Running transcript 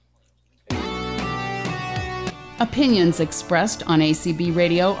Opinions expressed on ACB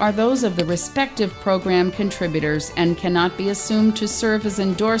Radio are those of the respective program contributors and cannot be assumed to serve as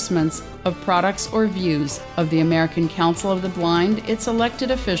endorsements of products or views of the American Council of the Blind, its elected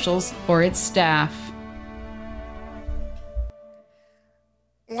officials, or its staff.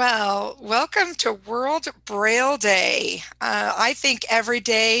 Well, welcome to World Braille Day. I think every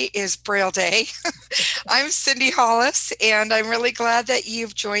day is Braille Day. I'm Cindy Hollis, and I'm really glad that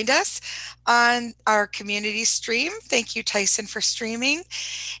you've joined us on our community stream. Thank you, Tyson, for streaming,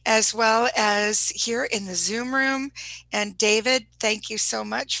 as well as here in the Zoom room. And David, thank you so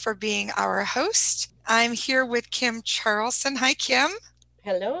much for being our host. I'm here with Kim Charlson. Hi, Kim.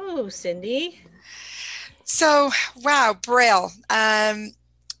 Hello, Cindy. So, wow, Braille.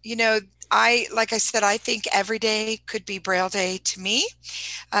 Like I said, I think every day could be Braille Day to me.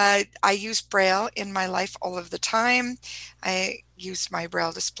 I use Braille in my life all of the time. I use my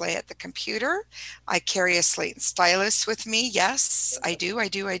Braille display at the computer. I carry a slate and stylus with me. Yes, I do.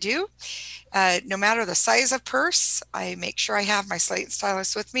 No matter the size of purse, I make sure I have my slate and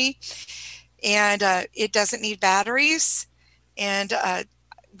stylus with me. And it doesn't need batteries. And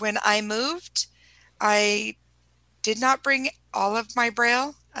when I moved, I did not bring all of my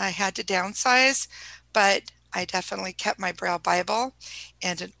Braille. I had to downsize, but I definitely kept my Braille Bible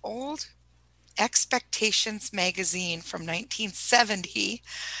and an old Expectations magazine from 1970,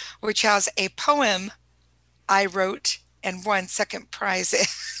 which has a poem I wrote and won second prize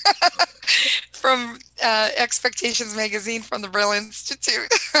from Expectations magazine from the Braille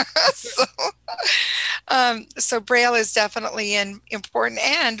Institute. So Braille is definitely important.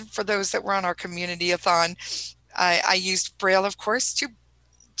 And for those that were on our community-a-thon, I used Braille, of course, to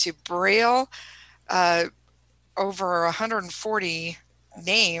Braille over 140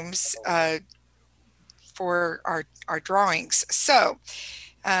 names for our drawings. So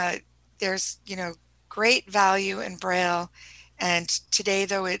there's, great value in Braille. And today,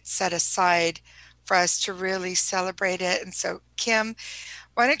 though, it's set aside for us to really celebrate it. And so, Kim,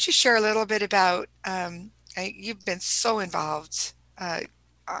 why don't you share a little bit about, you've been so involved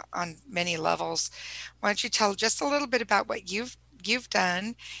on many levels. Why don't you tell just a little bit about what you've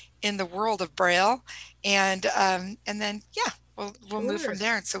done in the world of Braille, and then we'll Sure. move from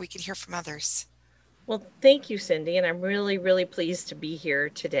there, and so we can hear from others. Well, thank you, Cindy, and I'm really, really pleased to be here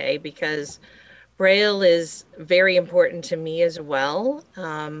today because Braille is very important to me as well.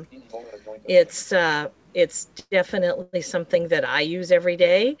 It's definitely something that I use every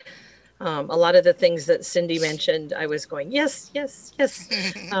day. A lot of the things that Cindy mentioned, I was going, yes.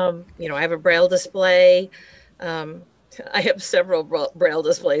 I have a Braille display. I have several Braille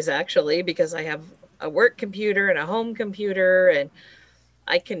displays, actually, because I have a work computer and a home computer, and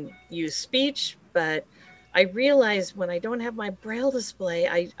I can use speech, but I realize when I don't have my Braille display,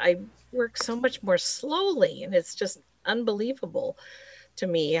 I work so much more slowly, and it's just unbelievable to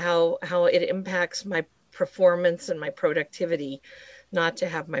me how it impacts my performance and my productivity not to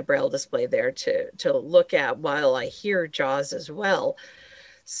have my Braille display there to look at while I hear JAWS as well.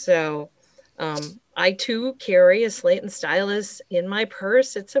 So I too carry a slate and stylus in my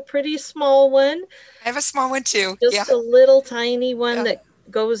purse. It's a pretty small one. I have a small one too. Just a little tiny one that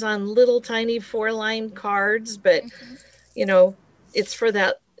goes on little tiny 4-line cards, but it's for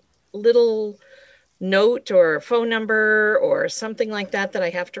that little note or phone number or something like that I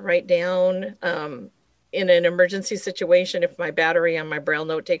have to write down in an emergency situation if my battery on my Braille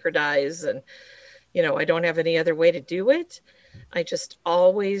note taker dies and I don't have any other way to do it. I just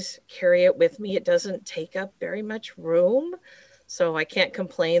always carry it with me. It doesn't take up very much room, so I can't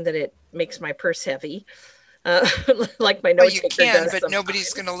complain that it makes my purse heavy, like my note taker does. You can, but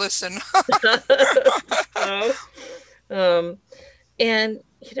nobody's going to listen. And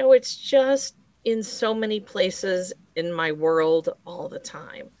it's just in so many places in my world all the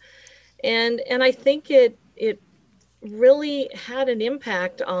time, and I think it really had an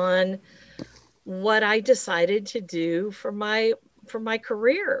impact on what I decided to do for my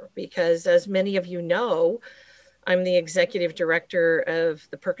career, because as many of you know, I'm the executive director of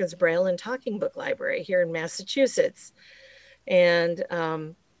the Perkins Braille and Talking Book Library here in Massachusetts. And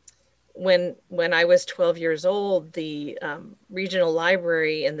when I was 12 years old, the regional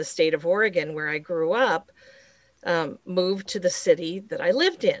library in the state of Oregon, where I grew up, moved to the city that I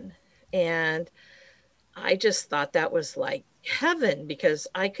lived in. And I just thought that was like heaven, because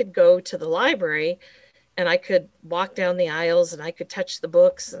I could go to the library and I could walk down the aisles and I could touch the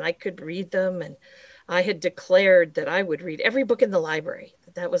books and I could read them. And I had declared that I would read every book in the library,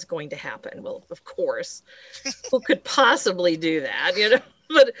 that was going to happen. Well, of course, who could possibly do that,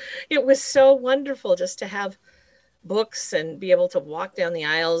 But it was so wonderful just to have books and be able to walk down the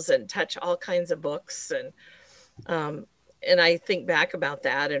aisles and touch all kinds of books. And And I think back about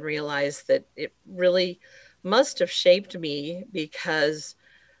that and realize that it really must have shaped me, because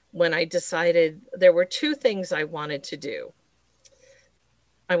when I decided, there were two things I wanted to do.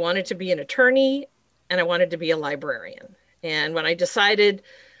 I wanted to be an attorney and I wanted to be a librarian. And when I decided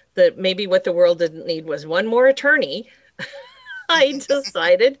that maybe what the world didn't need was one more attorney, I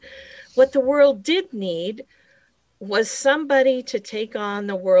decided what the world did need was somebody to take on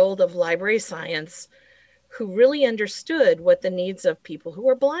the world of library science who really understood what the needs of people who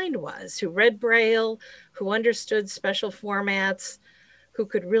were blind was, who read Braille, who understood special formats, who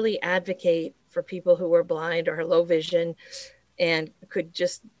could really advocate for people who were blind or low vision, and could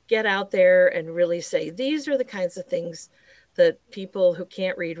just get out there and really say, these are the kinds of things that people who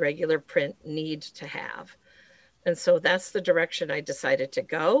can't read regular print need to have. And so that's the direction I decided to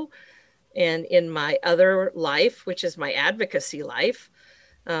go. And in my other life, which is my advocacy life,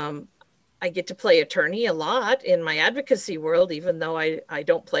 I get to play attorney a lot in my advocacy world, even though I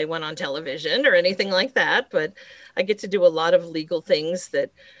don't play one on television or anything like that. But I get to do a lot of legal things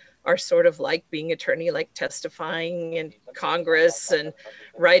that are sort of like being attorney, like testifying in Congress and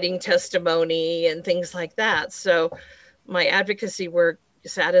writing testimony and things like that. So my advocacy work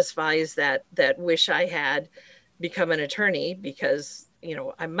satisfies that wish I had become an attorney, because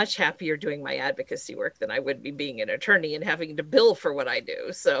I'm much happier doing my advocacy work than I would be being an attorney and having to bill for what I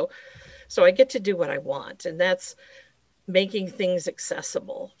do. So I get to do what I want, and that's making things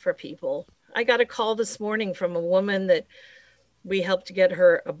accessible for people. I got a call this morning from a woman that we helped get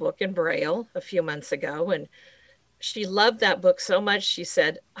her a book in Braille a few months ago, and she loved that book so much. She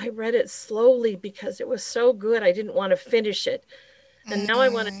said, I read it slowly because it was so good. I didn't want to finish it. And now I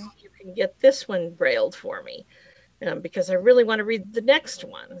want to know if you can get this one brailled for me, because I really want to read the next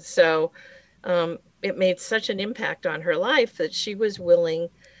one. So it made such an impact on her life that she was willing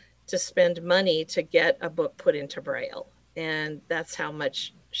to spend money to get a book put into Braille. And that's how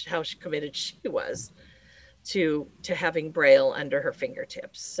committed she was to having Braille under her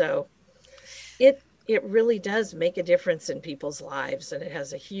fingertips. So it really does make a difference in people's lives, and it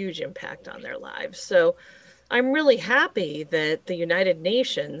has a huge impact on their lives. So I'm really happy that the United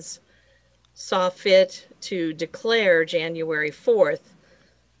Nations saw fit to declare January 4th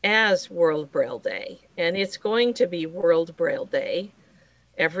as World Braille Day. And it's going to be World Braille Day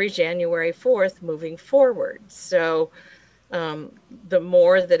every January 4th moving forward. So the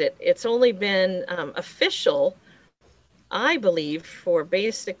more that it's only been official, I believe, for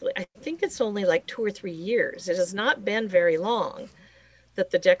basically, I think it's only like 2 or 3 years. It has not been very long that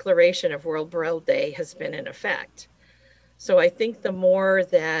the declaration of World Braille Day has been in effect. So I think the more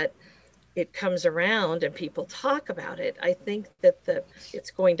that it comes around and people talk about it, I think that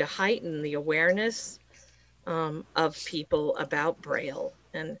it's going to heighten the awareness of people about Braille,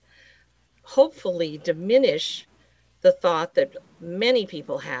 and hopefully diminish the thought that many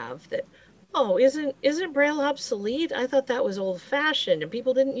people have that, oh, isn't Braille obsolete? I thought that was old-fashioned and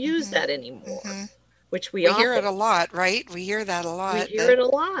people didn't use that anymore. Which we hear it a lot, right? We hear that a lot. We hear it a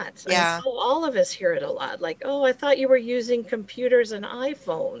lot. Yeah. I know all of us hear it a lot. Like, oh, I thought you were using computers and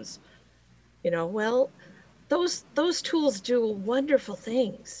iPhones. Well, those tools do wonderful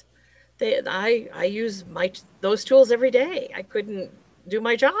things. I use those tools every day. I couldn't do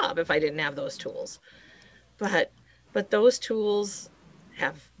my job if I didn't have those tools. But those tools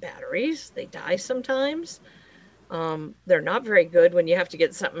have batteries. They die sometimes. They're not very good when you have to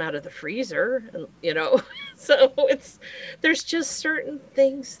get something out of the freezer, so there's just certain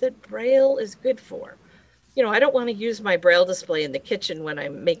things that Braille is good for. I don't want to use my Braille display in the kitchen when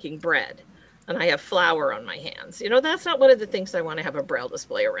I'm making bread and I have flour on my hands. That's not one of the things I want to have a Braille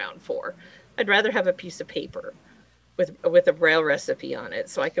display around for. I'd rather have a piece of paper with a Braille recipe on it,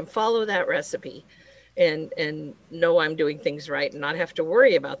 so I can follow that recipe and know I'm doing things right and not have to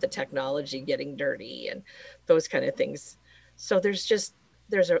worry about the technology getting dirty and those kind of things. So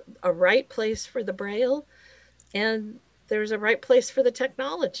there's a right place for the Braille, and there's a right place for the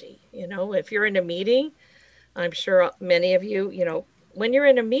technology. If you're in a meeting, I'm sure many of you, when you're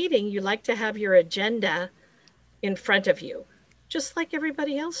in a meeting, you like to have your agenda in front of you, just like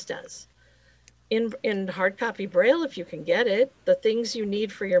everybody else does. In hard copy Braille, if you can get it, the things you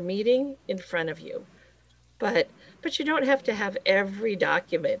need for your meeting in front of you. But you don't have to have every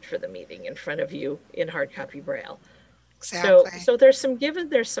document for the meeting in front of you in hard copy Braille. Exactly. So there's some give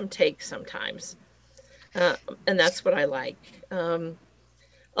and there's some take sometimes. And that's what I like. A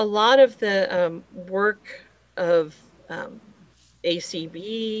lot of the work of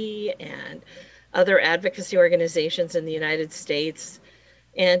ACB and other advocacy organizations in the United States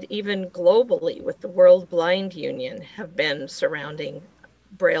and even globally with the World Blind Union have been surrounding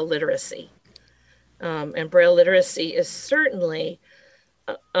Braille literacy. And Braille literacy is certainly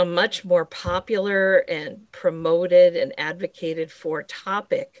a much more popular and promoted and advocated for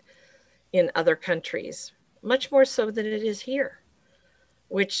topic in other countries, much more so than it is here,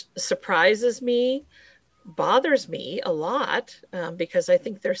 which surprises me, bothers me a lot, because I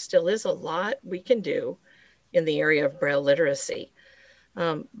think there still is a lot we can do in the area of Braille literacy.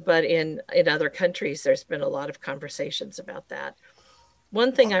 But in other countries, there's been a lot of conversations about that.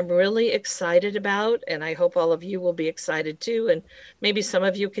 One thing I'm really excited about, and I hope all of you will be excited too, and maybe some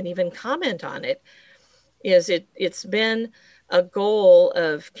of you can even comment on it, is it's been a goal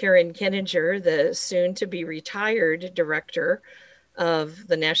of Karen Kenninger, the soon to be retired director of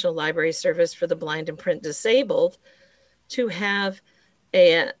the National Library Service for the Blind and Print Disabled, to have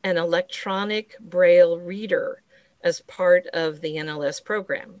an electronic Braille reader as part of the NLS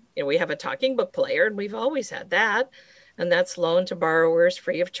program. You know, we have a talking book player, and we've always had that, and that's loaned to borrowers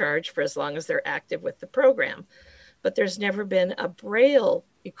free of charge for as long as they're active with the program. But there's never been a Braille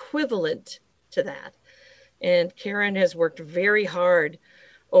equivalent to that. And Karen has worked very hard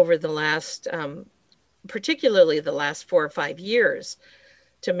over the last, particularly the last 4 or 5 years,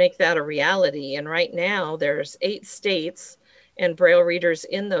 to make that a reality. And right now there's 8 states, and Braille readers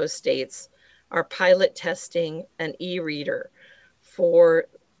in those states are pilot testing an e-reader for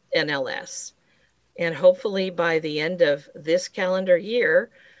NLS. And hopefully by the end of this calendar year,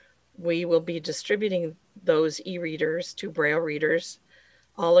 we will be distributing those e-readers to Braille readers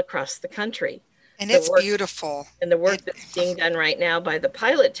all across the country. And it's beautiful. And the work that's being done right now by the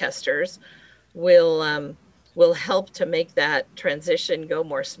pilot testers will help to make that transition go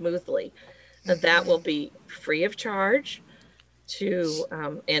more smoothly. And that will be free of charge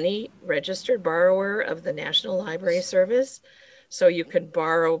to any registered borrower of the National Library Service. So you can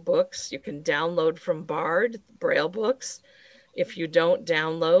borrow books, you can download from Bard Braille books. If you don't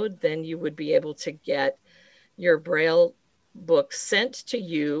download, then you would be able to get your Braille book sent to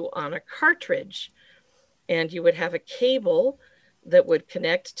you on a cartridge, and you would have a cable that would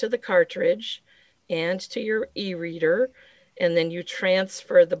connect to the cartridge and to your e-reader, and then you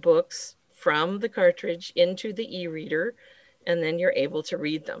transfer the books from the cartridge into the e-reader, and then you're able to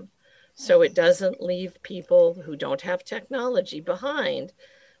read them. So it doesn't leave people who don't have technology behind,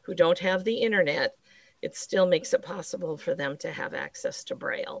 who don't have the internet. It still makes it possible for them to have access to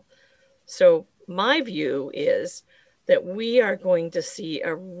Braille. So my view is that we are going to see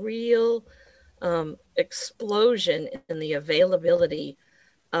a real explosion in the availability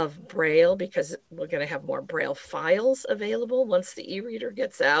of Braille, because we're going to have more Braille files available once the e-reader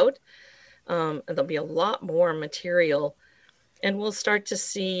gets out. And there'll be a lot more material, and we'll start to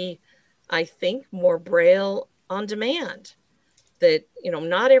see, I think, more Braille on demand. That, you know,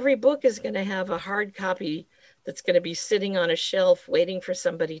 not every book is going to have a hard copy that's going to be sitting on a shelf waiting for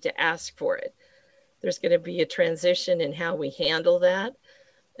somebody to ask for it. There's going to be a transition in how we handle that.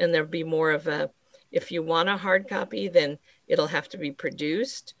 And there'll be more of a, if you want a hard copy, then it'll have to be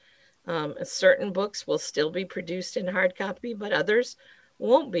produced. Certain books will still be produced in hard copy, but others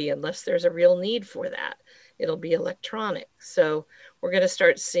won't be unless there's a real need for that. It'll be electronic. So we're going to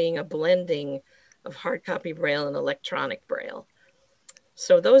start seeing a blending of hard copy Braille and electronic Braille.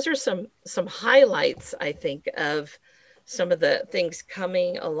 So those are some highlights, I think, of some of the things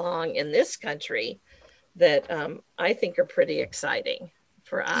coming along in this country that I think are pretty exciting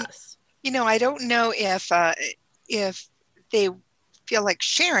for us. You know, I don't know if they feel like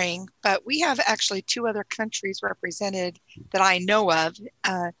sharing, but we have actually 2 other countries represented that I know of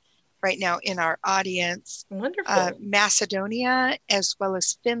right now in our audience. Wonderful. Macedonia as well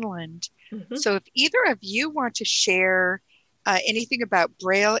as Finland. Mm-hmm. So if either of you want to share anything about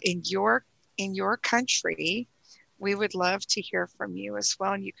Braille in your country, we would love to hear from you as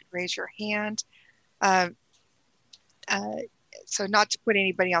well. And you could raise your hand. So not to put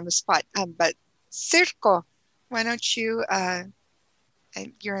anybody on the spot, but Sirko, why don't you,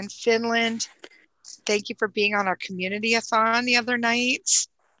 you're in Finland. Thank you for being on our community-a-thon the other night.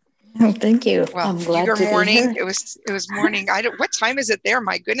 Oh, thank you. Well, I'm glad your to morning. be here. It was morning. What time is it there?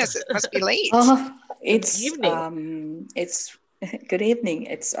 My goodness, it must be late. It's evening. It's good evening.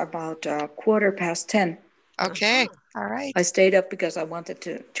 It's about 10:15. Okay. All right. I stayed up because I wanted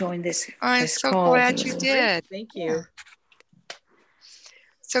to join this. I'm this so call. glad you did. Thank you.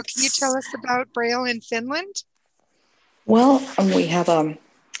 So can you tell us about Braille in Finland? Well, we have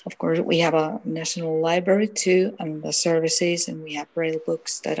of course, we have a national library too, and the services, and we have Braille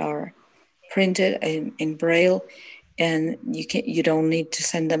books that are printed in Braille, and you don't need to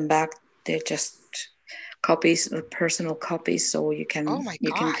send them back. They're just copies, personal copies, so you can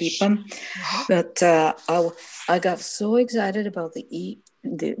can keep them. But I got so excited about the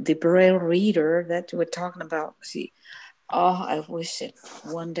the Braille reader that we're talking about. See, oh, I wish it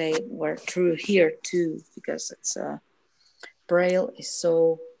one day were true here too, because it's Braille is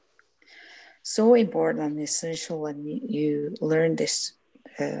so important and essential, and you learn this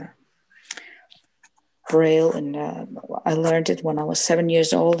Braille, and I learned it when I was 7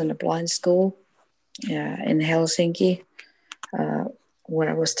 years old in a blind school in Helsinki, where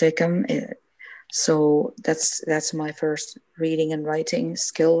I was taken. So that's my first reading and writing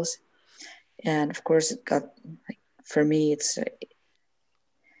skills, and of course it got, like, for me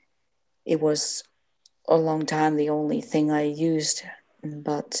it was a long time the only thing I used,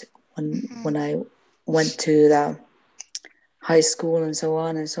 but when I went to the high school and so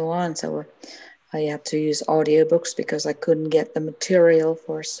on, so I had to use audiobooks because I couldn't get the material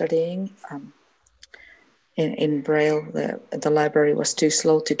for studying in Braille. The library was too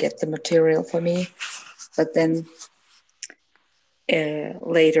slow to get the material for me. But then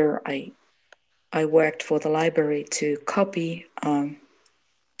later I worked for the library to copy.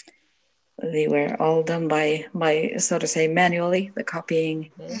 They were all done by so to say manually, the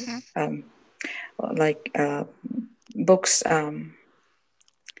copying, like books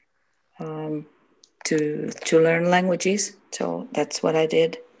to learn languages. So that's what I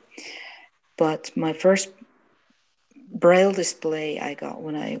did. But my first Braille display I got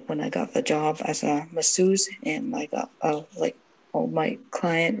when I got the job as a masseuse, and I got like all my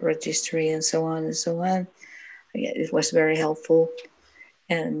client registry and so on and so on. It was very helpful.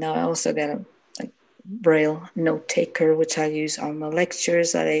 And now I also got a Braille note taker, which I use on my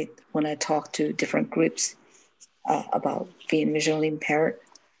lectures when I talk to different groups about being visually impaired.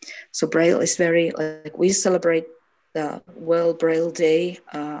 So Braille is very, like, we celebrate the World Braille Day.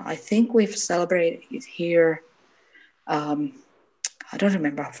 I think we've celebrated it here. I don't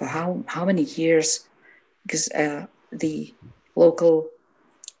remember for how many years, because the local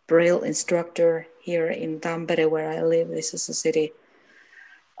Braille instructor here in Tampere, where I live, this is a city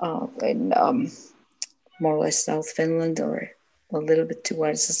in more or less South Finland, or a little bit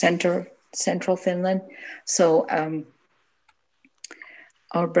towards the central Finland. So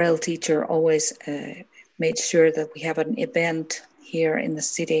our Braille teacher always made sure that we have an event here in the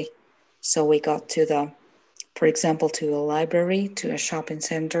city. So we got to for example, to a library, to a shopping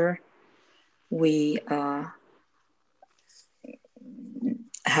center. We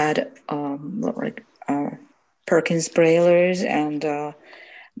had Perkins Braillers and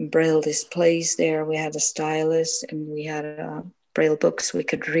Braille displays there. We had a stylus, and we had Braille books we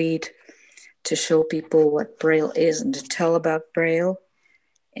could read to show people what Braille is and to tell about Braille.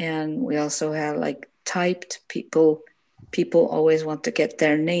 And we also had like typed people. People always want to get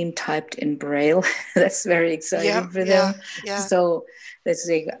their name typed in Braille. That's very exciting for them. Yeah. So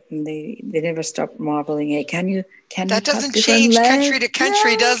they never stop marveling. Hey, can you that doesn't change country to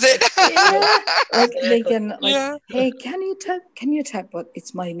country, does it? Like they can hey, can you type what?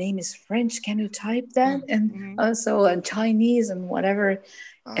 It's my name is French. Can you type that? And also and Chinese and whatever.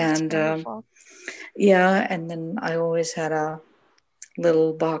 And and then I always had a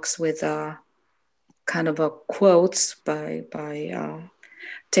little box with kind of a quotes by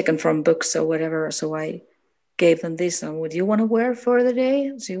taken from books or whatever. So I gave them this, and would you want to wear for the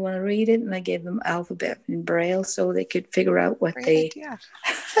day? So you want to read it? And I gave them alphabet in Braille so they could figure out what Great they.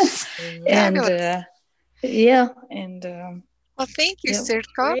 Idea. And well, thank you,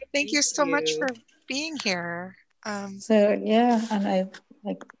 Sirko. Thank you so much for being here. And I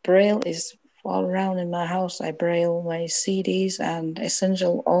like Braille is all around in my house. I Braille my CDs and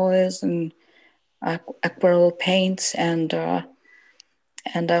essential oils and aquarelle paints, and I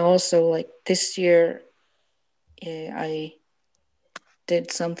also, like, this year I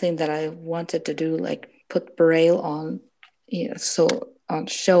did something that I wanted to do, like put Braille on, so on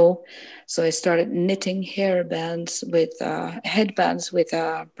show. So I started knitting headbands with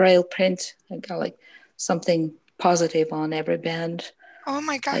Braille print. I got like something positive on every band. Oh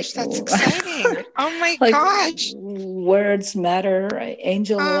my gosh, that's exciting. Oh my like, gosh. Words matter,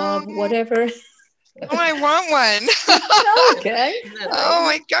 angel love, whatever. Oh, I want one. Okay. Oh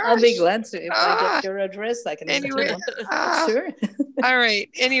my gosh. I'll be glad to. If I get your address, I can. Anyway, sure. All right.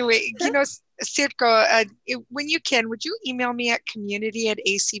 Anyway, Sirko, when you can, would you email me at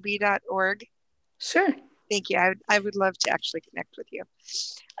community@acb.org? Sure. Thank you. I would love to actually connect with you.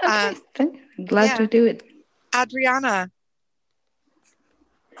 Okay. Glad to do it. Adriana.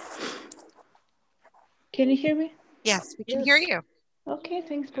 Can you hear me? Yes, we can hear you. Okay,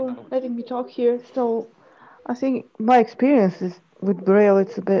 thanks for letting me talk here. So I think my experience is with Braille,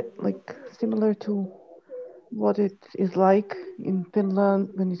 it's a bit like similar to what it is like in Finland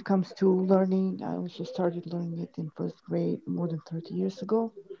when it comes to learning. I also started learning it in first grade more than 30 years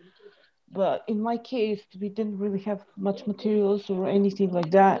ago. But in my case, we didn't really have much materials or anything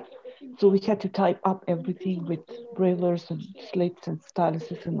like that. So we had to type up everything with braillers and slates and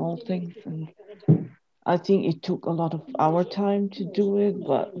styluses and all things. And I think it took a lot of our time to do it,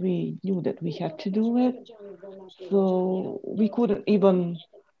 but we knew that we had to do it. So we couldn't even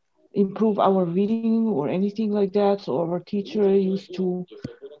improve our reading or anything like that. So our teacher used to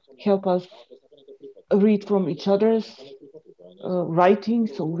help us read from each other's writing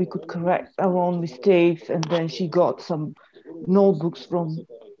so we could correct our own mistakes. And then she got some notebooks from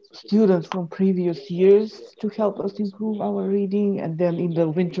students from previous years to help us improve our reading. And then in the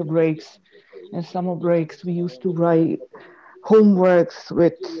winter breaks and summer breaks, we used to write homeworks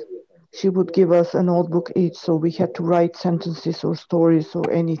with, she would give us a notebook each. So we had to write sentences or stories or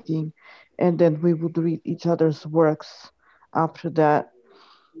anything. And then we would read each other's works after that.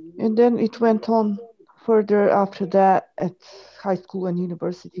 And then it went on further after that at high school and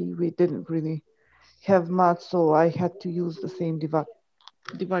university. We didn't really have much, so I had to use the same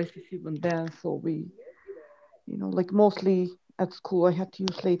devices even then. So we, like mostly at school, I had to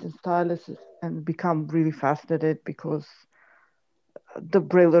use slate and stylus and become really fast at it because the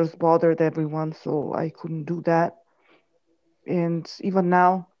braillers bothered everyone, so I couldn't do that. And even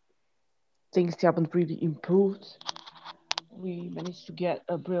now, things haven't really improved. We managed to get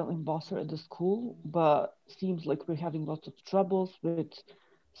a braille embosser at the school, but seems like we're having lots of troubles with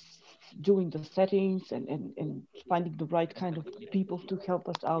doing the settings and finding the right kind of people to help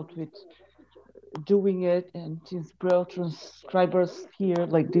us out with doing it. And since braille transcribers here,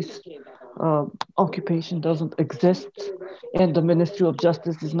 like this occupation doesn't exist, and the Ministry of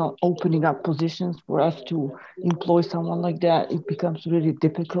Justice is not opening up positions for us to employ someone like that, it becomes really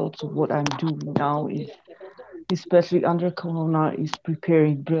difficult. So what I'm doing now is, especially under Corona, is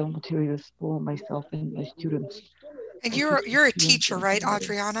preparing braille materials for myself and my students. And you're a teacher, right,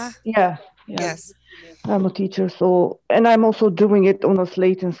 Adriana? Yeah, yeah. Yes. I'm a teacher, so, and I'm also doing it on a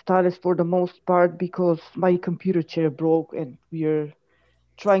slate and stylus for the most part because my computer chair broke and we're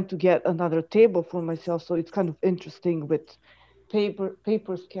trying to get another table for myself. So it's kind of interesting with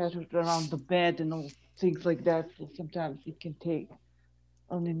paper scattered around the bed and all things like that. So sometimes it can take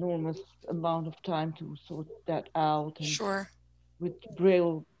an enormous amount of time to sort that out. And Sure. with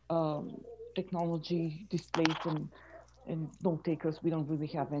braille technology displays and note takers, we don't really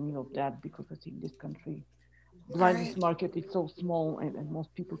have any of that because I think this country blindness Right. market is so small and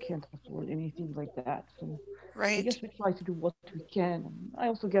most people can't afford anything like that. So I Right. guess we try to do what we can. And I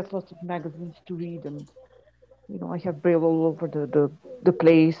also get lots of magazines to read, and I have braille all over the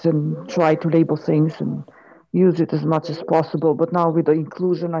place and try to label things and use it as much as possible. But now with the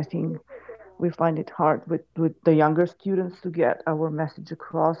inclusion, I think we find it hard with the younger students to get our message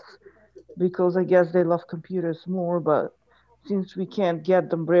across because I guess they love computers more, but since we can't get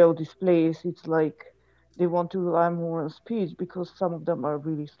them braille displays, it's like they want to rely more on speech because some of them are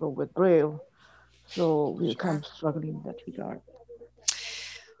really slow with braille. So we're kind Sure. of struggling in that regard.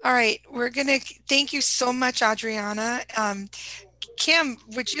 All right. We're going to thank you so much, Adriana. Kim,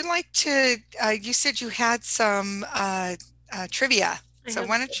 would you like to, you said you had some trivia. So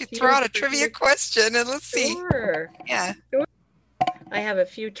why don't you throw out a trivia question and let's see. Sure. Yeah. I have a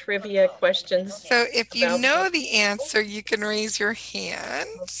few trivia questions. So if you know the answer, you can raise your hand.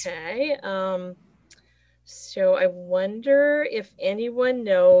 Okay. So I wonder if anyone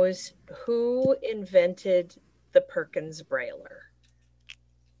knows who invented the Perkins Brailler.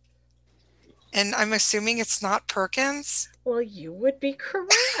 And I'm assuming it's not Perkins. Well, you would be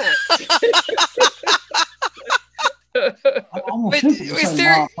correct. But is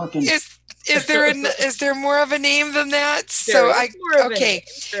there more of a name than that?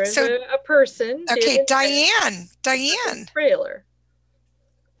 There's a person. Okay, Diane Brailler.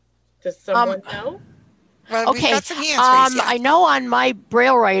 Does someone know? Well, we've got some hands raised. I know on my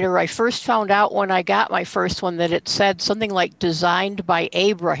Braille writer, I first found out when I got my first one that it said something like designed by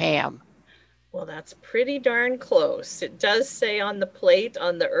Abraham. Well, that's pretty darn close. It does say on the plate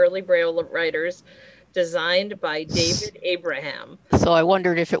on the early Braille writers, designed by David Abraham. So I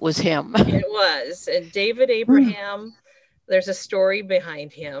wondered if it was him. It was. And David Abraham, there's a story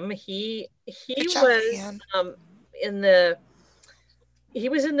behind him. He was he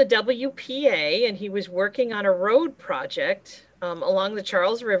was in the WPA and he was working on a road project along the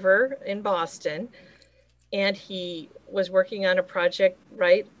Charles River in Boston. And he was working on a project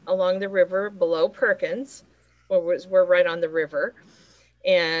right along the river below Perkins, we're right on the river.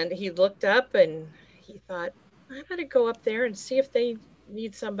 And he looked up and he thought, I'm going to go up there and see if they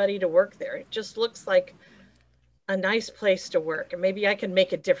need somebody to work there. It just looks like a nice place to work, and maybe I can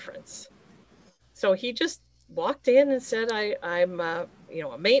make a difference. So he just walked in and said, I'm a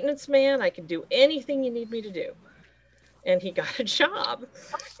maintenance man. I can do anything you need me to do. And he got a job,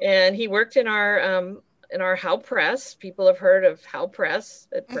 and he worked in our How Press. People have heard of How Press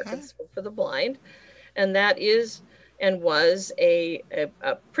at Perkins School for the Blind, and that is and was a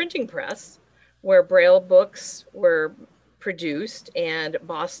printing press where Braille books were produced and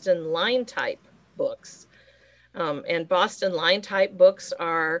Boston line type books. And Boston line type books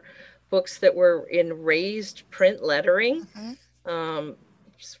are books that were in raised print lettering.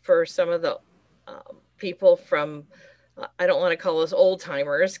 For some of the people from, I don't want to call us old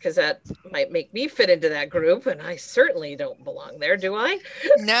timers because that might make me fit into that group, and I certainly don't belong there, do I?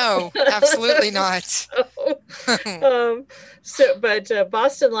 No, absolutely not. But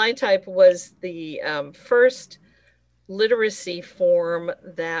Boston line type was the first literacy form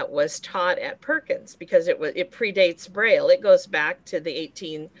that was taught at Perkins, because it predates Braille. It goes back to the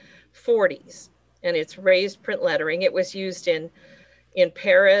 1840s, and it's raised print lettering. It was used in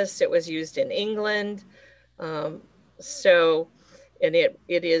Paris. It was used in England. And it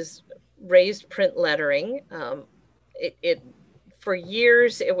is raised print lettering. For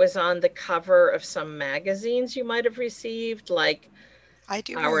years, it was on the cover of some magazines you might have received, like I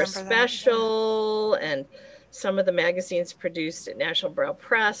do Our Special, and some of the magazines produced at National Braille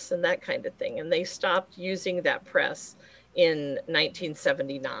Press and that kind of thing. And they stopped using that press in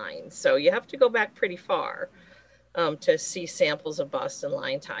 1979. So you have to go back pretty far to see samples of Boston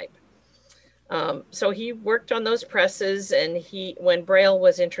line type. So he worked on those presses, and when Braille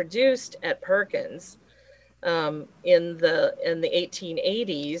was introduced at Perkins in the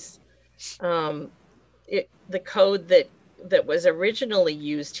 1880s, the code that was originally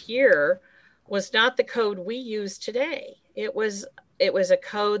used here was not the code we use today. It was a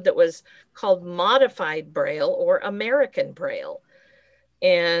code that was called Modified Braille or American Braille.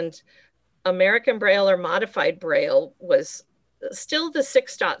 And American Braille or Modified Braille was still the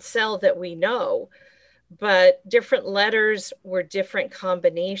 6-dot cell that we know, but different letters were different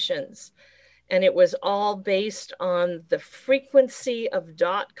combinations. And it was all based on the frequency of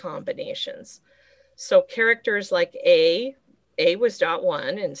dot combinations. So characters like A was dot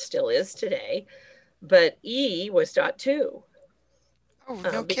 1 and still is today, but E was dot 2. Oh,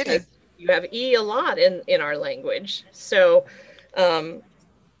 no kidding. You have E a lot in our language. So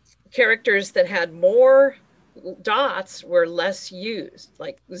characters that had more dots were less used,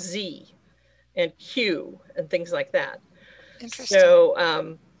 like Z and Q and things like that. Interesting.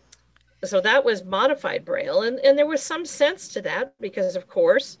 So that was Modified Braille, and there was some sense to that because, of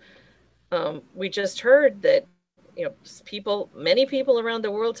course, we just heard that many people around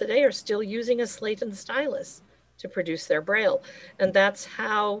the world today are still using a slate and stylus to produce their Braille, and that's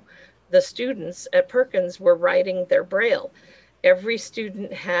how the students at Perkins were writing their Braille. Every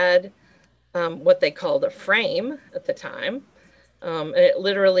student had what they called a frame at the time. And it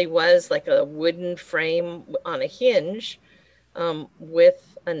literally was like a wooden frame on a hinge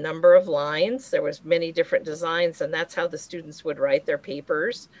with a number of lines. There was many different designs, and that's how the students would write their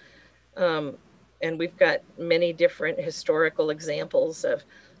papers. And we've got many different historical examples of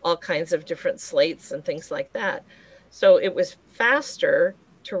all kinds of different slates and things like that. So it was faster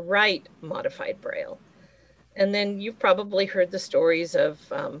to write Modified Braille. And then you've probably heard the stories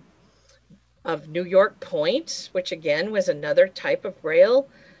of New York Point, which again was another type of Braille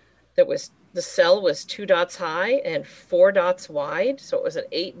that the cell was 2 dots high and 4 dots wide. So it was an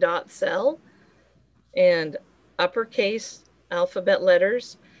 8-dot cell, and uppercase alphabet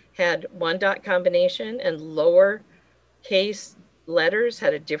letters had 1 dot combination, and lower case letters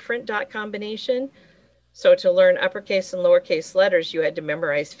had a different dot combination. So to learn uppercase and lowercase letters, you had to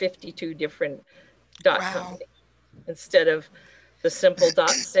memorize 52 different dot combinations instead of the simple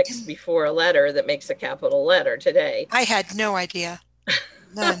 .6 before a letter that makes a capital letter today. I had no idea.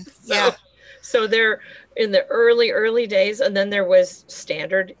 None. Yeah. So they're in the early days, and then there was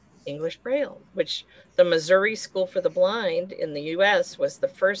standard English Braille, which the Missouri School for the Blind in the U.S. was the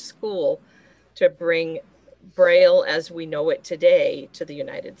first school to bring Braille as we know it today to the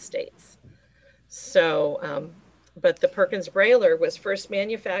United States. So, but the Perkins Brailler was first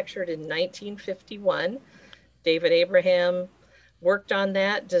manufactured in 1951. David Abraham worked on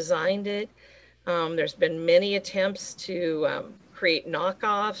that, designed it. There's been many attempts to create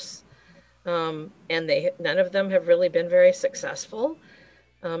knockoffs, and none of them have really been very successful.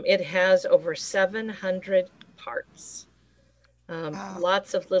 It has over 700 parts. Wow.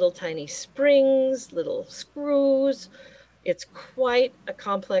 Lots of little tiny springs, little screws. It's quite a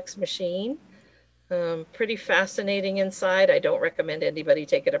complex machine. Pretty fascinating inside. I don't recommend anybody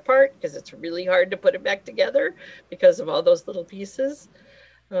take it apart because it's really hard to put it back together because of all those little pieces.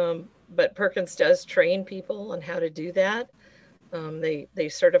 But Perkins does train people on how to do that. They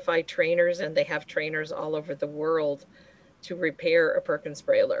certify trainers, and they have trainers all over the world to repair a Perkins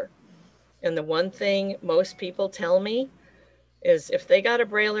Brailler. And the one thing most people tell me is if they got a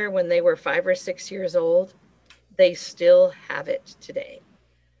Brailler when they were 5 or 6 years old, they still have it today.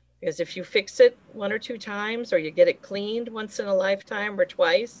 Because if you fix it 1 or 2 times, or you get it cleaned once in a lifetime or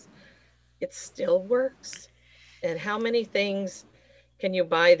twice, it still works. And how many things can you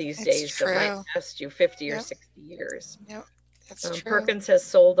buy these days that might last you 50 or 60 years? Yep, that's true. Perkins has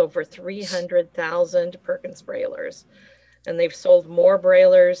sold over 300,000 Perkins Braillers, and they've sold more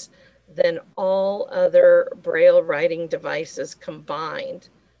Braillers than all other Braille writing devices combined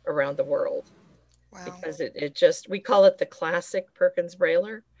around the world. Wow. Because it just, we call it the classic Perkins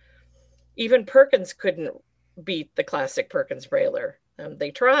Brailler. Even Perkins couldn't beat the classic Perkins Brailler.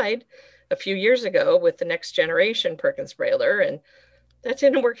 They tried a few years ago with the next generation Perkins Brailler, and that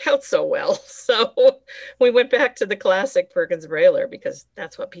didn't work out so well. So we went back to the classic Perkins Brailler because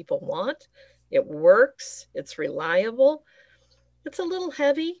that's what people want. It works. It's reliable. It's a little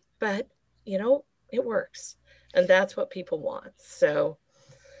heavy, but you know, it works. And that's what people want. So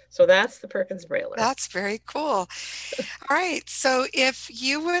that's the Perkins Brailler. That's very cool. All right. So if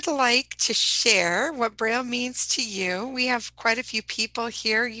you would like to share what Braille means to you, we have quite a few people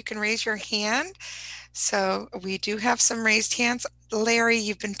here. You can raise your hand. So we do have some raised hands. Larry,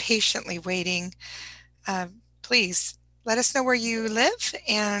 you've been patiently waiting. Please let us know where you live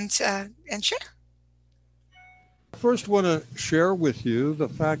and share. I first want to share with you the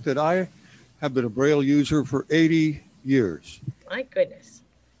fact that I have been a Braille user for 80 years. My goodness.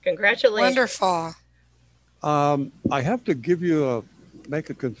 Congratulations. Wonderful. I have to make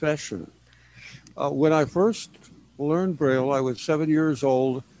a confession. When I first learned Braille, I was 7 years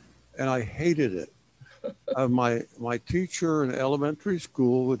old and I hated it. My teacher in elementary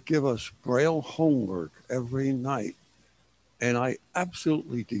school would give us Braille homework every night, and I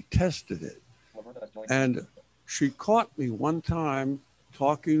absolutely detested it. And she caught me one time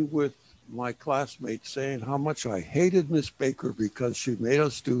talking with my classmates saying how much I hated Miss Baker because she made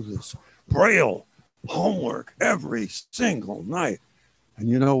us do this Braille homework every single night. And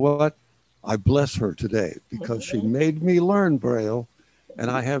you know what? I bless her today because she made me learn Braille,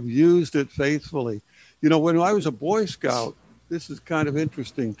 and I have used it faithfully. You know, when I was a Boy Scout, this is kind of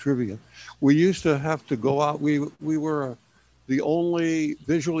interesting trivia. We used to have to go out. We were the only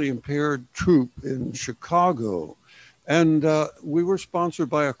visually impaired troop in Chicago. And we were sponsored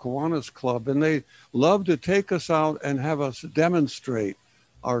by a Kiwanis club, and they loved to take us out and have us demonstrate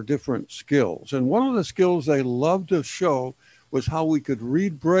our different skills. And one of the skills they loved to show was how we could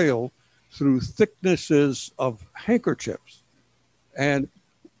read Braille through thicknesses of handkerchiefs. And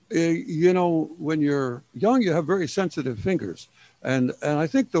you know, when you're young, you have very sensitive fingers. And I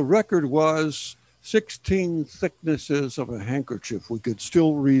think the record was 16 thicknesses of a handkerchief. We could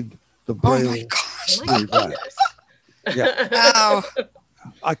still read the Braille. Oh my gosh. Through that. Yeah. Wow.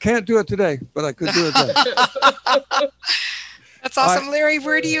 I can't do it today, but I could do it then. That's awesome. Larry,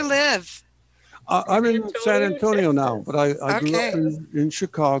 where do you live? I'm in San Antonio now, but I grew up in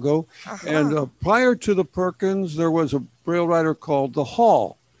Chicago. And prior to the Perkins, there was a Braille writer called the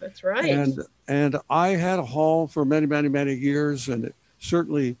Hall. That's right. And I had a Hall for many, many, many years, and it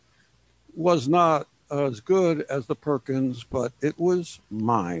certainly was not as good as the Perkins, but it was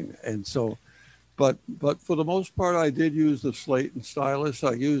mine. And so, but for the most part, I did use the slate and stylus.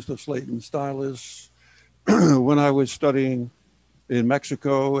 I used the slate and stylus when I was studying in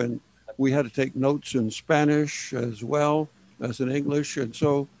Mexico, and we had to take notes in Spanish as well as in English. And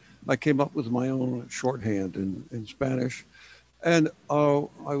so I came up with my own shorthand in Spanish. And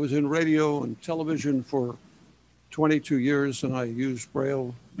I was in radio and television for 22 years, and I used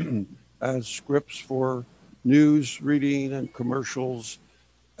Braille as scripts for news reading and commercials.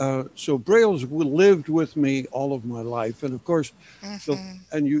 So Braille's lived with me all of my life. And of course, so,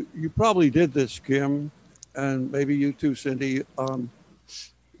 and you probably did this, Kim, and maybe you too, Cindy.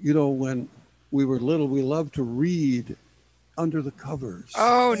 You know, when we were little, we loved to read under the covers.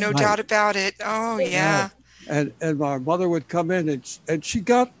 Oh, no doubt about it. Oh, yeah. And my mother would come in and she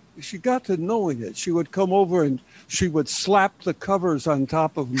got to knowing it. She would come over and she would slap the covers on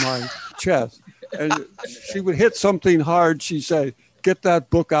top of my chest, and she would hit something hard. She'd say, get that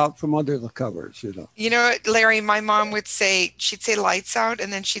book out from under the covers, you know. You know what, Larry, my mom would say, she'd say lights out,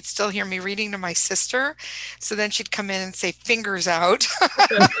 and then she'd still hear me reading to my sister. So then she'd come in and say fingers out.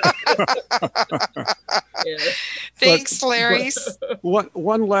 Thanks, Larry.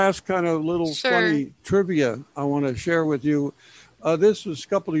 One last kind of little Sure. funny trivia I want to share with you. This was a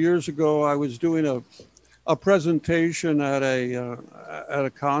couple of years ago. I was doing a presentation at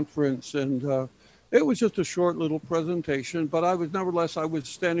a conference, and it was just a short little presentation, but I was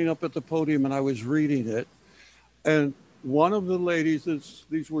standing up at the podium and I was reading it. And one of the ladies,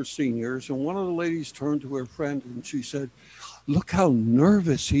 these were seniors, and one of the ladies turned to her friend and she said, "Look how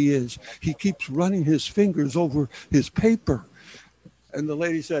nervous he is. He keeps running his fingers over his paper." And the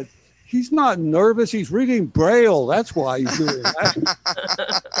lady said, "He's not nervous. He's reading Braille. That's why he's doing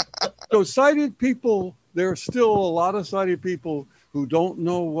that." So sighted people, there are still a lot of sighted people who don't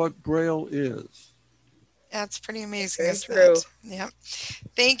know what Braille is. That's pretty amazing, Very isn't true. it? Yep.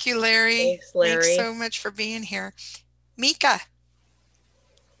 Thank you, Larry. Thanks, Larry. Thanks so much for being here. Mika.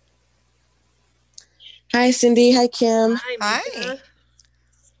 Hi, Cindy. Hi, Kim. Hi.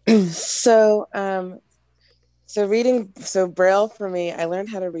 So Braille for me, I learned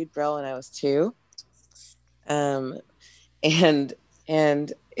how to read Braille when I was 2. And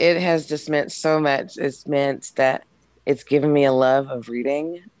it has just meant so much. It's meant that it's given me a love of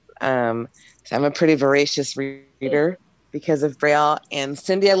reading. So I'm a pretty voracious reader because of Braille. And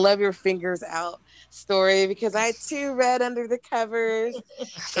Cindy, I love your fingers out story because I too read under the covers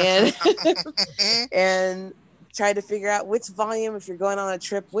and and tried to figure out which volume, if you're going on a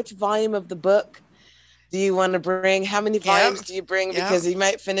trip, which volume of the book do you want to bring? How many volumes do you bring? Because you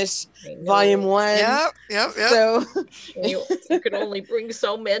might finish volume 1. Yep. So you could only bring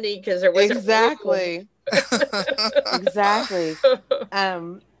so many because there wasn't exactly.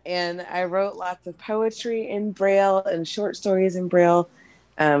 And I wrote lots of poetry in Braille and short stories in Braille.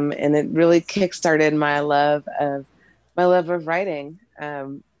 And it really kickstarted my love of writing.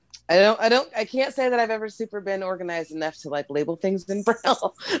 I can't say that I've ever super been organized enough to like label things in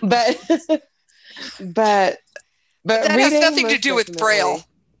Braille, but that has nothing to do with Braille.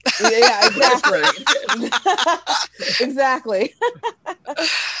 Yeah, exactly. Exactly.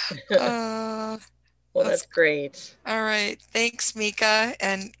 Well, that's great. All right. Thanks, Mika.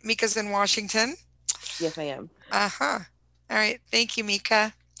 And Mika's in Washington. Yes, I am. All right. Thank you,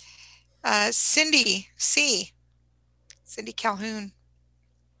 Mika. Cindy Calhoun.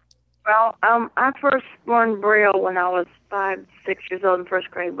 Well, I first learned Braille when I was 5, 6 years old in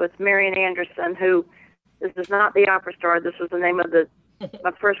first grade with Marian Anderson, who, this is not the opera star, this was the name of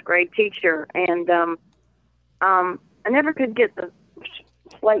my first grade teacher. And I never could get the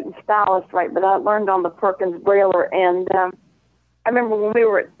slate and stylus right, but I learned on the Perkins Brailler. And I remember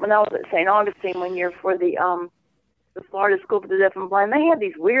when I was at St. Augustine one year for the Florida School for the Deaf and Blind, they had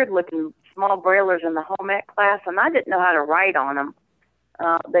these weird looking small braillers in the home ec class, and I didn't know how to write on them.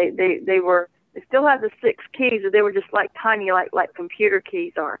 They still had the 6 keys, but they were just like tiny, like computer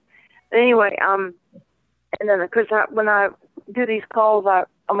keys are. But anyway, and then of course when I do these calls,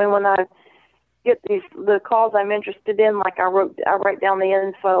 when I get the calls I'm interested in, like I write down the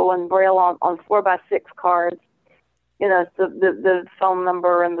info and Braille on 4x6 cards, you know, the phone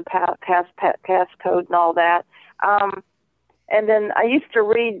number and the pass code and all that. And then I used to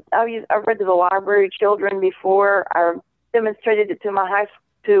read. I read to the library children before. I demonstrated it to my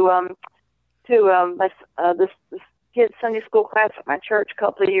this kid's Sunday school class at my church a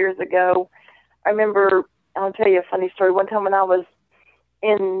couple of years ago. I remember. I'll tell you a funny story. One time when I was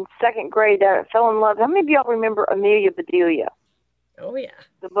in 2nd grade, I fell in love. How many of y'all remember Amelia Bedelia? Oh yeah,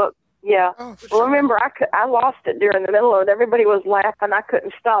 the book. Yeah. Oh, well, sure. remember I lost it during the middle of it. Everybody was laughing. I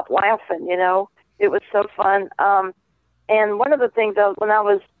couldn't stop laughing. You know, it was so fun. And one of the things when I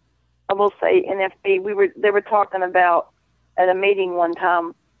will say NFB, they were talking about at a meeting one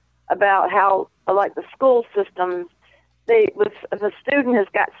time about how like the school systems, if a student has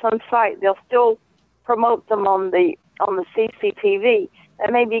got some site, they'll still promote them on the CCTV.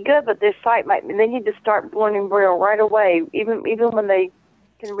 That may be good, but their site they need to start learning Braille right away, even when they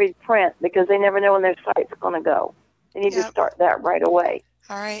can read print, because they never know when their site's going to go. They need to start that right away.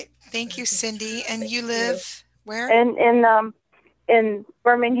 All right. Thank you, Cindy. And you live where? In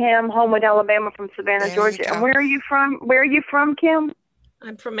Birmingham, Homewood, Alabama, from Savannah, Georgia. And where are you from? Where are you from, Kim?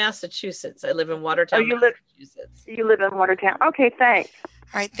 I'm from Massachusetts. I live in Watertown, Massachusetts. You live in Watertown. Okay, thanks.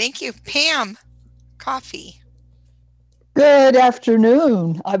 All right. Thank you. Pam, coffee. Good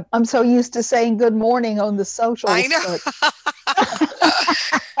afternoon. I'm so used to saying good morning on the socials. I know.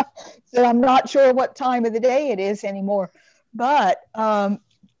 So I'm not sure what time of the day it is anymore. But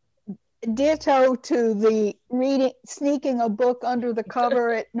ditto to the reading, sneaking a book under the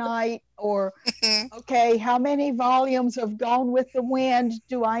cover at night, or okay, how many volumes of Gone with the Wind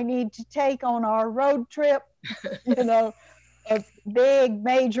do I need to take on our road trip? You know, a big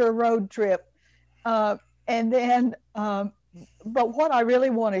major road trip. And then, but what I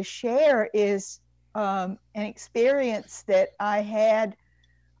really want to share is an experience that I had,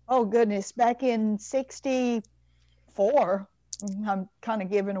 oh goodness, back in '64. I'm kind of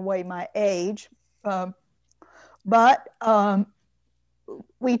giving away my age. But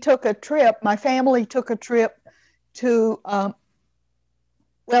we took a trip, my family took a trip to, well,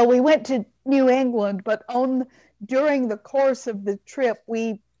 we went to New England, but during the course of the trip,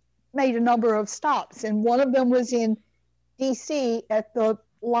 we made a number of stops, and one of them was in DC at the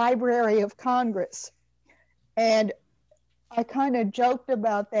Library of Congress. And I kind of joked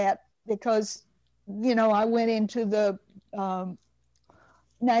about that because, you know, I went into the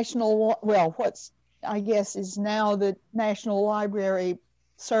National, well, what's I guess is now the National Library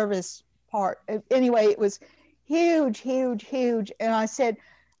Service part. Anyway, it was huge, huge, huge. And I said,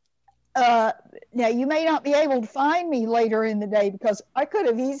 now you may not be able to find me later in the day, because I could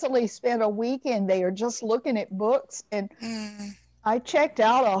have easily spent a weekend there just looking at books. And I checked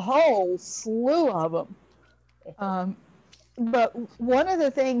out a whole slew of them. But one of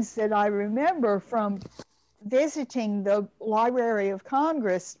the things that I remember from visiting the Library of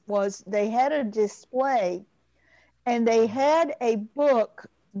Congress was they had a display, and they had a book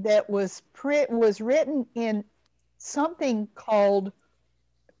that was written in something called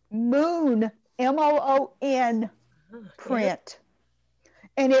Moon, MOON print.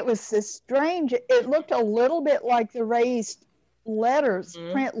 And it was this strange, it looked a little bit like the raised letters,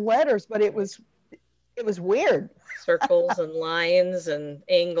 print letters, but it was weird. Circles and lines and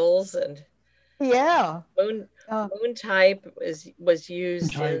angles and moon type was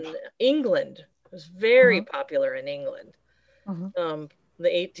used in England. It was very popular in England. The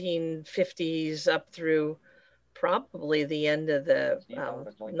 1850s up through probably the end of the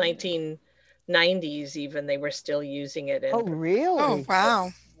 1990s even, they were still using it. Oh, really? Oh,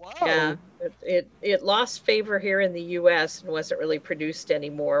 wow. Yeah, it lost favor here in the US and wasn't really produced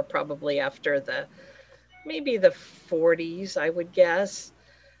anymore, probably after maybe the 40s, I would guess.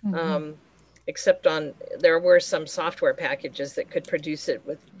 Except there were some software packages that could produce it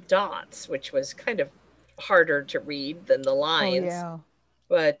with dots, which was kind of harder to read than the lines. Oh, yeah.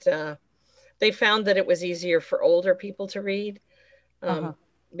 But they found that it was easier for older people to read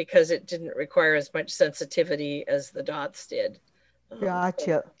because it didn't require as much sensitivity as the dots did.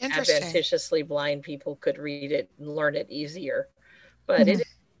 Gotcha. Adventitiously blind people could read it and learn it easier. But it is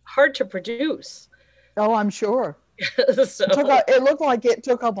hard to produce. Oh, I'm sure. So, it looked like it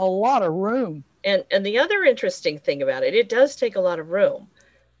took up a lot of room. And the other interesting thing about it does take a lot of room,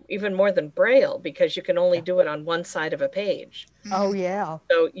 even more than Braille, because you can only do it on one side of a page. Oh, yeah.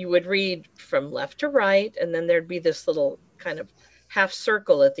 So you would read from left to right, and then there'd be this little kind of half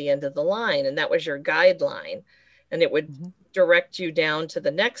circle at the end of the line, and that was your guideline. And it would direct you down to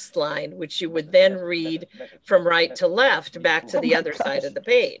the next line, which you would then read from right to left back to the other side of the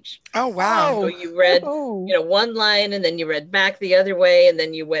page. Oh, wow. So you read, one line, and then you read back the other way, and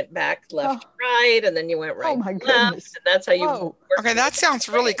then you went back left to right, and then you went right to left. And that's how you Okay, that sounds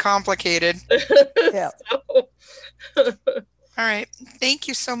really complicated. Yeah. All right. Thank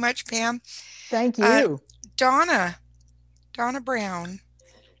you so much, Pam. Thank you. Donna Brown.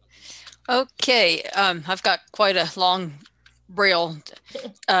 Okay, I've got quite a long Braille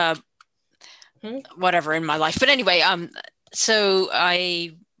whatever in my life. But anyway, so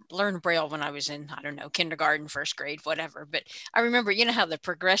I learned Braille when I was in, I don't know, kindergarten, first grade, whatever. But I remember, you know, how the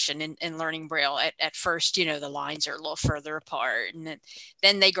progression in learning Braille at first, you know, the lines are a little further apart, and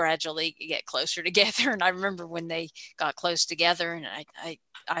then they gradually get closer together. And I remember when they got close together, and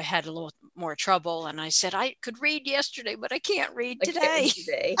I had a little more trouble, and I said, I could read yesterday, but I can't read today.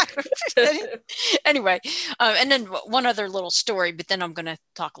 Anyway, and then one other little story, but then I'm going to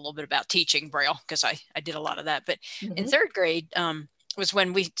talk a little bit about teaching Braille, because I did a lot of that. But in third grade was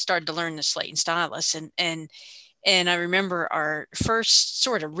when we started to learn the slate and stylus, and I remember our first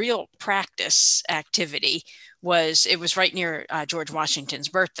sort of real practice activity was right near George Washington's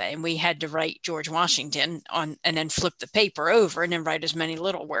birthday, and we had to write George Washington on, and then flip the paper over and then write as many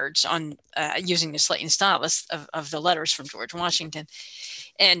little words on using the slate and stylus of the letters from George Washington.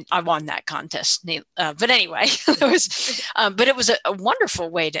 And I won that contest. But anyway, it was a wonderful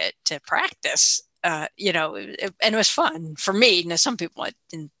way to practice, you know, and it was fun for me. Now, some people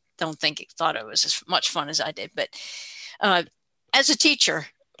thought it was as much fun as I did, but as a teacher,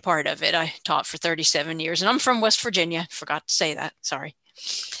 part of it, I taught for 37 years, and I'm from West Virginia. Forgot to say that. Sorry.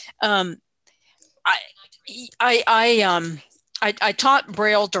 Um, I, I taught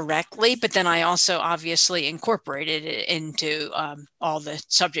Braille directly, but then I also obviously incorporated it into all the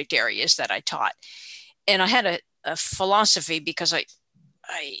subject areas that I taught. And I had a philosophy because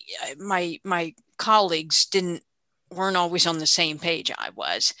my colleagues weren't always on the same page I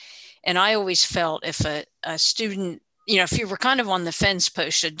was. And I always felt if a student, if you were kind of on the fence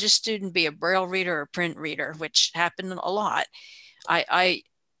post, should this student be a Braille reader or a print reader, which happened a lot, I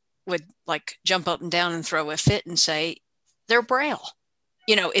would like jump up and down and throw a fit and say, they're Braille.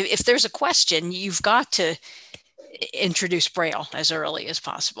 If there's a question, you've got to introduce Braille as early as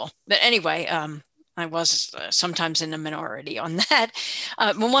possible. But anyway, I was sometimes in the minority on that.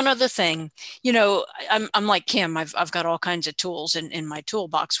 But one other thing, I'm like Kim, I've got all kinds of tools in my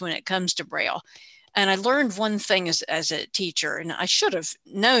toolbox when it comes to Braille. And I learned one thing as a teacher, and I should have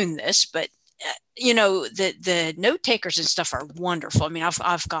known this, but the note takers and stuff are wonderful. I mean,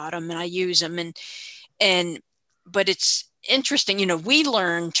 I've got them and I use them, but it's interesting. We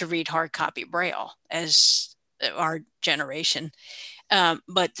learned to read hard copy Braille as our generation,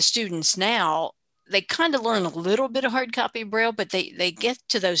 but the students now, they kind of learn a little bit of hard copy Braille, but they get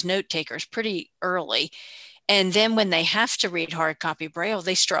to those note takers pretty early, and then when they have to read hard copy Braille,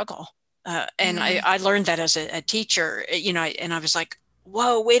 they struggle. And I learned that as a teacher, and I was like,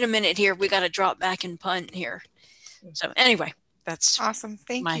 whoa, wait a minute here. We got to drop back and punt here. So anyway, that's awesome.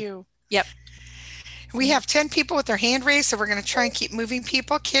 Thank you. Yep. We have 10 people with their hand raised, so we're going to try and keep moving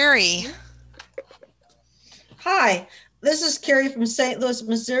people. Carrie. Hi, this is Carrie from St. Louis,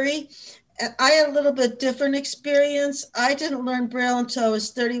 Missouri. I had a little bit different experience. I didn't learn Braille until I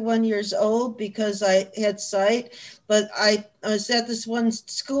was 31 years old because I had sight, but I was at this one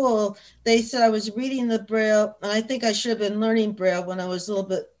school. They said I was reading the Braille, and I think I should have been learning Braille when I was a little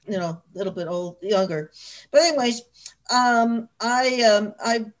bit younger. But anyways,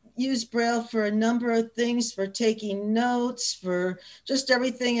 I used Braille for a number of things, for taking notes, for just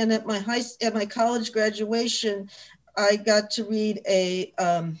everything. And at my college graduation, I got to read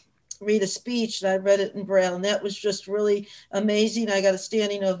a speech, and I read it in Braille, and that was just really amazing. I got a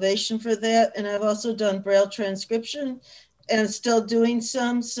standing ovation for that. And I've also done Braille transcription and still doing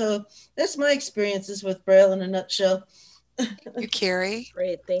some. So that's my experiences with Braille in a nutshell. You, Carrie.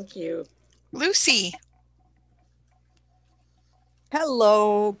 Great, thank you. Lucy.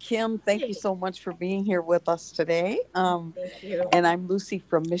 Hello, Kim. Thank you so much for being here with us today. Thank you. And I'm Lucy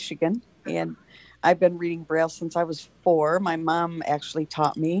from Michigan, and I've been reading Braille since I was 4. My mom actually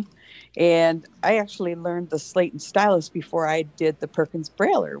taught me, and I actually learned the slate and stylus before I did the Perkins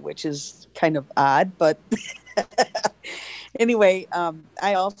Brailler, which is kind of odd, but anyway,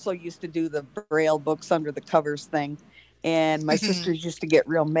 I also used to do the Braille books under the covers thing. And my sisters used to get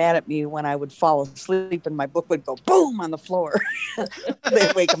real mad at me when I would fall asleep and my book would go boom on the floor.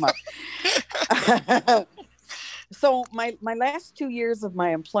 They'd wake them up. So my last 2 years of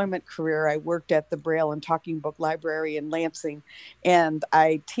my employment career, I worked at the Braille and Talking Book Library in Lansing. And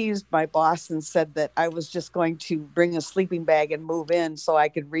I teased my boss and said that I was just going to bring a sleeping bag and move in so I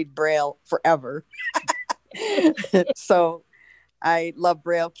could read Braille forever. So I love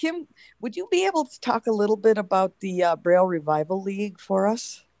Braille. Kim, would you be able to talk a little bit about the Braille Revival League for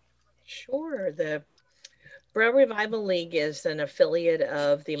us? Sure. The Braille Revival League is an affiliate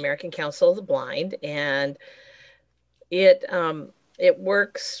of the American Council of the Blind, and it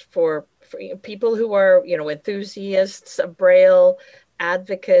works for people who are, enthusiasts of Braille,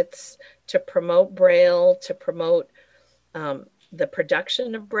 advocates, to promote Braille, to promote the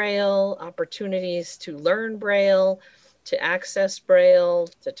production of Braille, opportunities to learn Braille, to access Braille,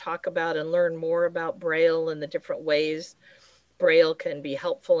 to talk about and learn more about Braille and the different ways Braille can be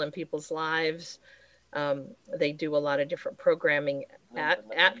helpful in people's lives. They do a lot of different programming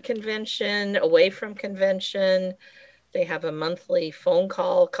at convention, away from convention. They have a monthly phone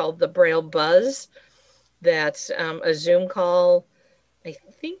call called the Braille Buzz. That's a Zoom call. I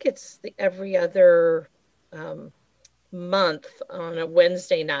think it's every other month on a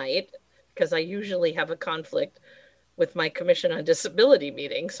Wednesday night, because I usually have a conflict with my Commission on Disability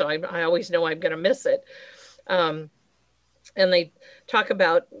meeting. So I always know I'm going to miss it. And they talk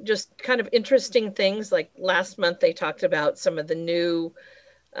about just kind of interesting things. Like last month, they talked about some of the new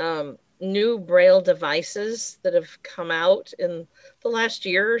Braille devices that have come out in the last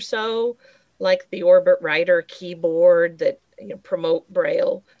year or so, like the Orbit Writer keyboard that promote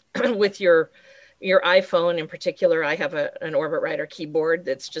Braille with your iPhone. In particular, I have an Orbit Writer keyboard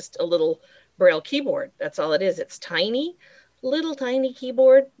that's just a little Braille keyboard. That's all it is. It's tiny, little tiny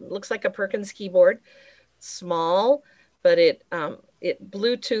keyboard. Looks like a Perkins keyboard, small, but it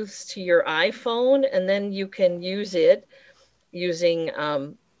Bluetooths to your iPhone, and then you can use it using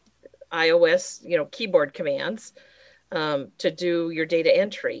iOS, keyboard commands to do your data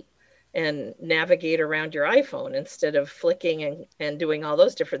entry and navigate around your iPhone instead of flicking and doing all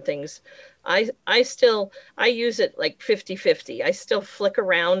those different things. I use it like 50-50. I still flick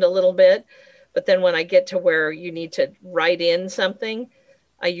around a little bit, but then when I get to where you need to write in something,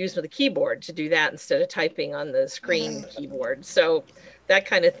 I use the keyboard to do that instead of typing on the screen keyboard. So that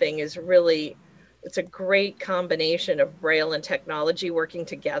kind of thing is really, it's a great combination of Braille and technology working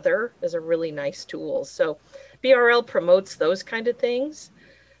together is a really nice tool. So BRL promotes those kind of things.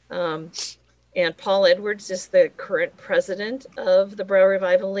 And Paul Edwards is the current president of the Braille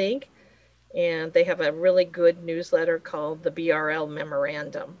Revival League. And they have a really good newsletter called the BRL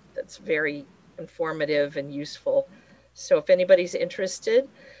Memorandum that's very informative and useful. So if anybody's interested,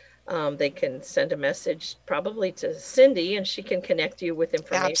 they can send a message probably to Cindy, and she can connect you with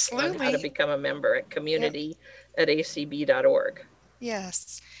information on how to become a member at community@acb.org.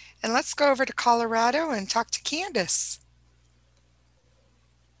 Yes. And let's go over to Colorado and talk to Candace.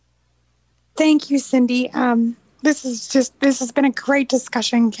 Thank you, Cindy. This has been a great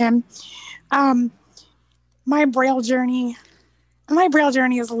discussion, Kim. My Braille journey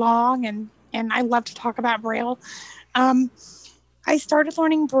is long, and I love to talk about Braille. I started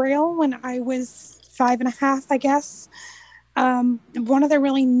learning Braille when I was 5.5, I guess. One of the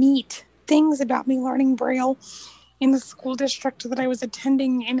really neat things about me learning Braille in the school district that I was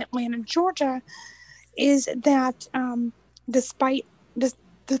attending in Atlanta, Georgia, is that despite the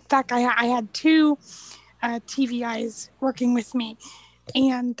fact I had two TVIs working with me,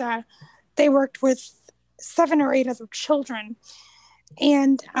 and they worked with 7 or 8 other children.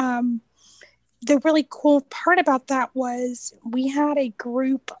 And the really cool part about that was we had a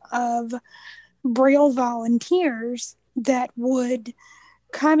group of Braille volunteers that would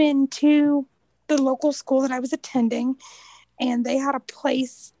come into the local school that I was attending, and they had a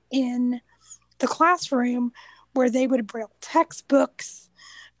place in the classroom where they would Braille textbooks,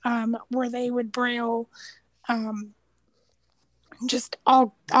 where they would Braille just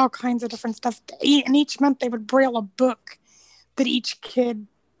all kinds of different stuff. And each month they would Braille a book that each kid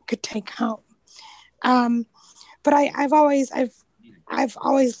could take home. But I've always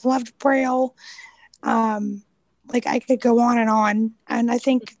loved Braille. Like I could go on, and I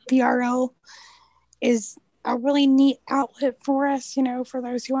think BRL is a really neat outlet for us, for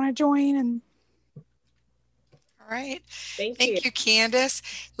those who want to join. And all right, thank you, Candace.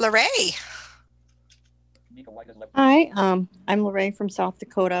 Lorraine. Hi, I'm Lorraine from South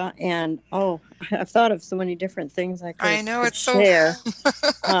Dakota, and I've thought of so many different things I could share.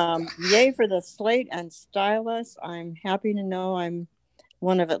 Yay for the slate and stylus. I'm happy to know I'm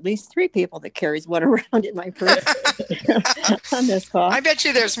one of at least 3 people that carries one around in my purse on this call. I bet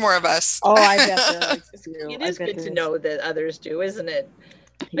you there's more of us. Oh, I bet there is too. It is good to know that others do, isn't it?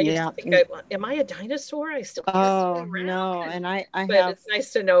 I used to think, am I a dinosaur? I still no, and I have. It's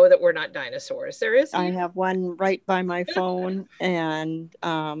nice to know that we're not dinosaurs. There is. I have one right by my phone, and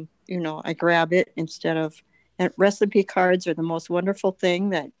I grab it instead of. And recipe cards are the most wonderful thing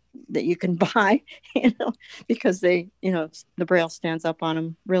that you can buy, because they, the Braille stands up on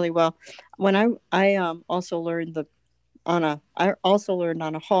them really well. When I also learned on a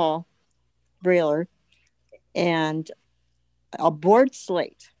Hall Brailler and a board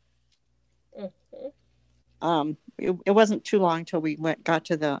slate. It wasn't too long till we got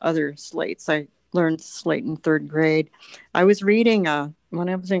to the other slates. I learned slate in 3rd grade. I was reading when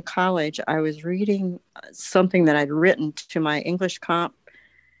I was in college. I was reading something that I'd written to my English comp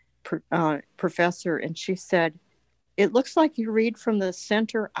professor, and she said, "It looks like you read from the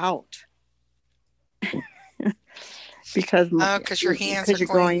center out." because your hands are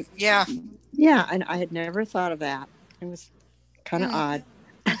going. Yeah, and I had never thought of that. It was kind of odd.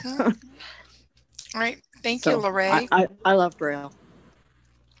 All right. Thank you, Lorraine. I love Braille.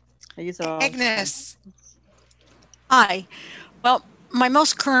 I use it all. Agnes. Hi. Well, my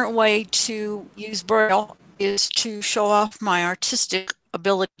most current way to use Braille is to show off my artistic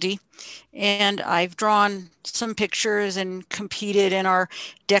ability. And I've drawn some pictures and competed in our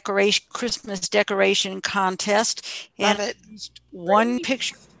Christmas decoration contest. Love and it. One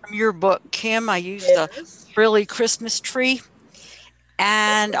picture from your book, Kim, I used a frilly Christmas tree.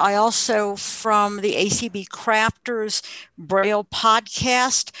 And I also, from the ACB Crafters Braille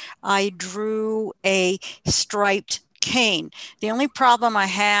podcast, I drew a striped cane. The only problem I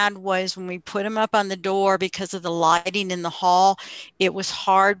had was when we put them up on the door, because of the lighting in the hall, it was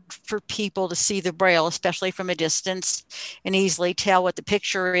hard for people to see the Braille, especially from a distance, and easily tell what the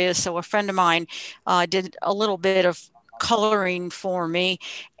picture is. So a friend of mine did a little bit of coloring for me.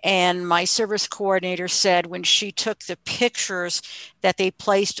 And my service coordinator said when she took the pictures that they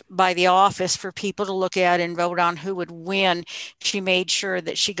placed by the office for people to look at and vote on who would win, she made sure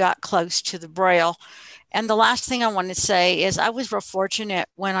that she got close to the Braille. And the last thing I want to say is I was real fortunate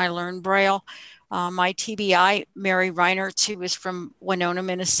when I learned Braille. My TBI, Mary Reinert, who is from Winona,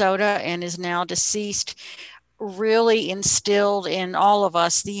 Minnesota, and is now deceased, really instilled in all of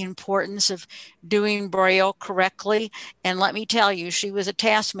us the importance of doing Braille correctly. And let me tell you, she was a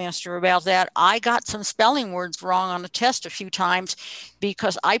taskmaster about that. I got some spelling words wrong on a test a few times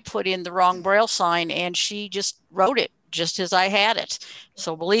because I put in the wrong Braille sign, and she just wrote it just as I had it.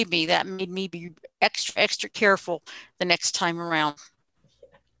 So believe me, that made me be extra careful the next time around.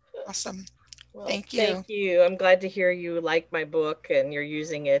 Awesome. Well, thank you. Thank you. I'm glad to hear you like my book and you're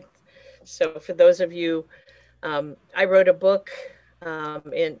using it. So for those of you, I wrote a book,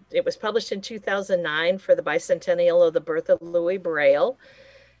 and it was published in 2009 for the bicentennial of the birth of Louis Braille,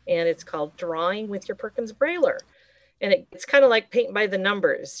 and it's called Drawing with Your Perkins Brailler. And it's kind of like paint by the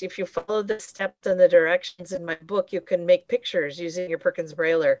numbers. If you follow the steps and the directions in my book, you can make pictures using your Perkins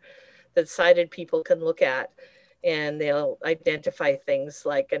Brailler that sighted people can look at. And they'll identify things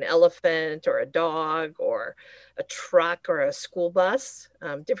like an elephant or a dog or a truck or a school bus,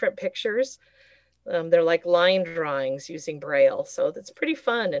 different pictures. They're like line drawings using Braille. So that's pretty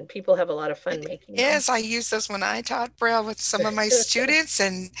fun, and people have a lot of fun making them. Yes, I use those when I taught Braille with some of my students,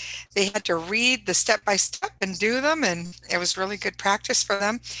 and they had to read the step-by-step and do them, and it was really good practice for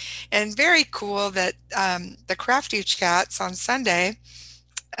them. And very cool that the Crafty Chats on Sunday,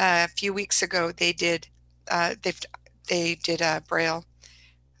 a few weeks ago, they did a Braille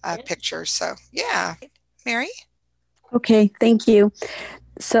picture. So yeah, Mary? Okay, thank you.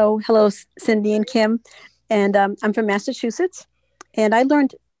 So, hello, Cindy and Kim, and I'm from Massachusetts, and I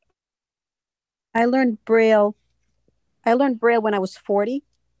learned Braille. I learned Braille when I was 40,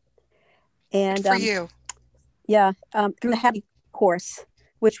 and for you, yeah, through the Happy course,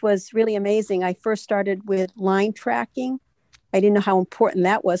 which was really amazing. I first started with line tracking. I didn't know how important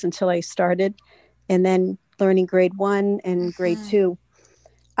that was until I started, and then learning grade 1 and grade 2.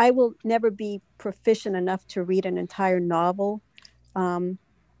 I will never be proficient enough to read an entire novel.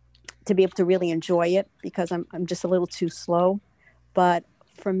 To be able to really enjoy it, because I'm just a little too slow. But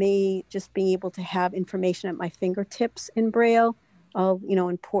for me, just being able to have information at my fingertips in Braille of,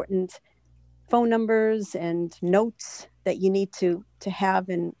 important phone numbers and notes that you need to have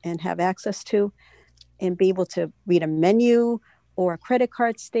and have access to, and be able to read a menu or a credit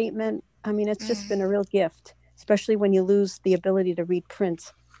card statement. I mean, it's just been a real gift, especially when you lose the ability to read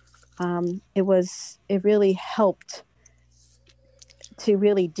print. It really helped to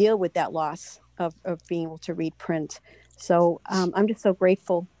really deal with that loss of being able to read print. So I'm just so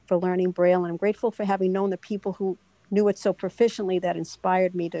grateful for learning Braille, and I'm grateful for having known the people who knew it so proficiently that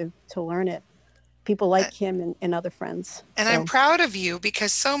inspired me to learn it. People like him and other friends. And so. I'm proud of you,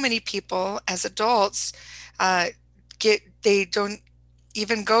 because so many people as adults they don't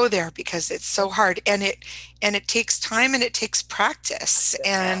even go there because it's so hard, and it takes time and it takes practice,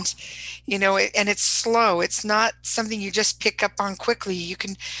 and and it's slow. It's not something you just pick up on quickly. You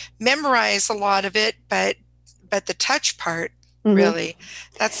can memorize a lot of it, but the touch part, really,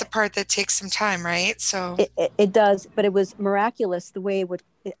 that's the part that takes some time, right? So it does, but it was miraculous the way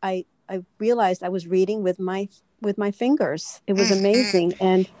I realized I was reading with my fingers. It was amazing,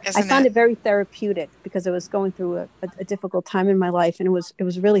 and I found it very therapeutic, because I was going through a difficult time in my life, and it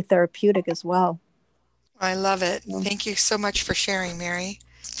was really therapeutic as well. I love it. Thank you so much for sharing, Mary.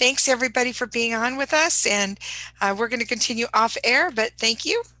 Thanks everybody for being on with us, and we're going to continue off air, but thank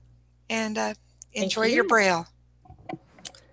you, and enjoy your Braille.